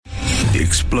The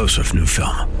explosive new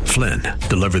film, Flynn,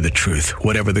 Deliver the Truth,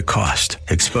 Whatever the Cost,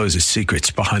 exposes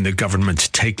secrets behind the government's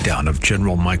takedown of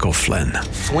General Michael Flynn.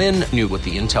 Flynn knew what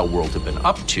the intel world had been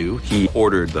up to. He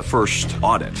ordered the first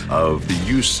audit of the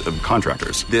use of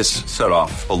contractors. This set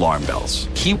off alarm bells.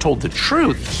 He told the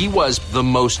truth. He was the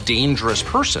most dangerous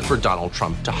person for Donald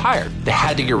Trump to hire. They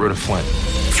had to get rid of Flynn.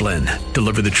 Flynn,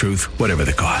 Deliver the Truth, Whatever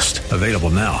the Cost. Available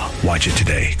now. Watch it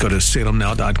today. Go to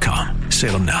salemnow.com.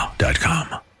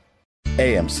 salemnow.com.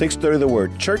 AM 630 The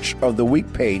Word Church of the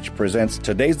Week page presents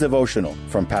today's devotional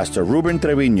from Pastor Ruben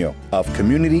Trevino of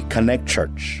Community Connect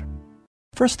Church.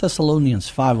 1 Thessalonians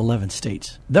 5:11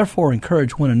 states, "Therefore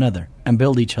encourage one another and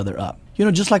build each other up." You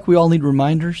know, just like we all need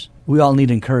reminders, we all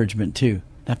need encouragement too.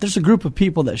 Now, if there's a group of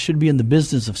people that should be in the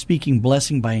business of speaking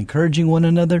blessing by encouraging one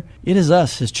another, it is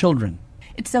us, His children.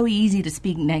 It's so easy to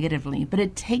speak negatively, but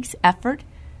it takes effort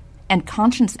and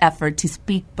conscious effort to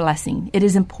speak blessing. It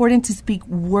is important to speak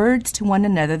words to one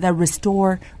another that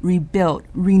restore, rebuild,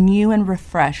 renew, and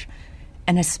refresh,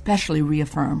 and especially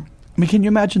reaffirm. I mean, can you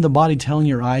imagine the body telling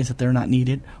your eyes that they're not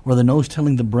needed, or the nose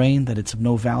telling the brain that it's of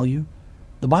no value?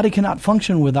 The body cannot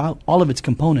function without all of its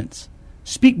components.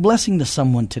 Speak blessing to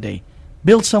someone today.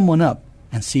 Build someone up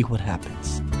and see what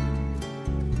happens.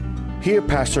 Hear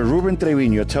Pastor Ruben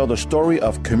Trevino tell the story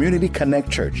of Community Connect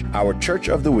Church, our Church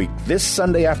of the Week, this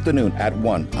Sunday afternoon at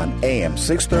 1 on AM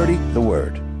 630 The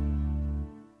Word.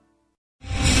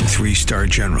 Three-star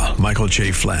General Michael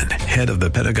J. Flynn, head of the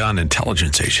Pentagon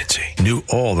Intelligence Agency, knew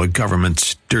all the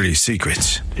government's dirty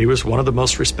secrets. He was one of the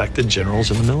most respected generals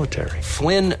in the military.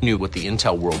 Flynn knew what the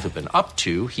intel world had been up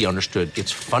to. He understood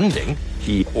its funding.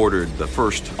 He ordered the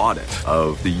first audit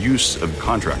of the use of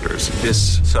contractors.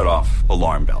 This set off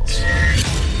alarm bells.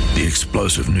 The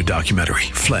explosive new documentary,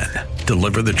 Flynn,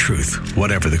 Deliver the Truth,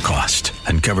 Whatever the Cost,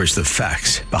 uncovers the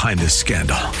facts behind this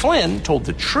scandal. Flynn told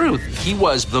the truth. He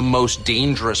was the most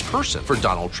dangerous person for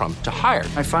Donald Trump to hire.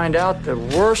 I find out the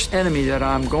worst enemy that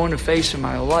I'm going to face in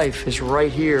my life is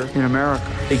right here in America.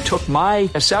 They took my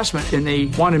assessment and they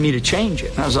wanted me to change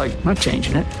it. And I was like, I'm not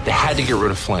changing it. They had to get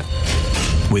rid of Flynn.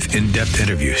 With in-depth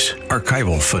interviews,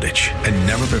 archival footage, and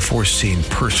never-before-seen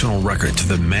personal records of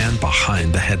the man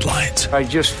behind the headlines. I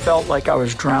just felt like I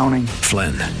was drowning.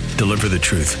 Flynn, Deliver the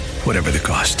Truth, Whatever the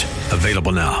Cost.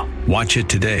 Available now. Watch it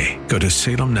today. Go to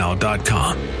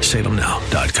salemnow.com.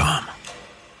 salemnow.com.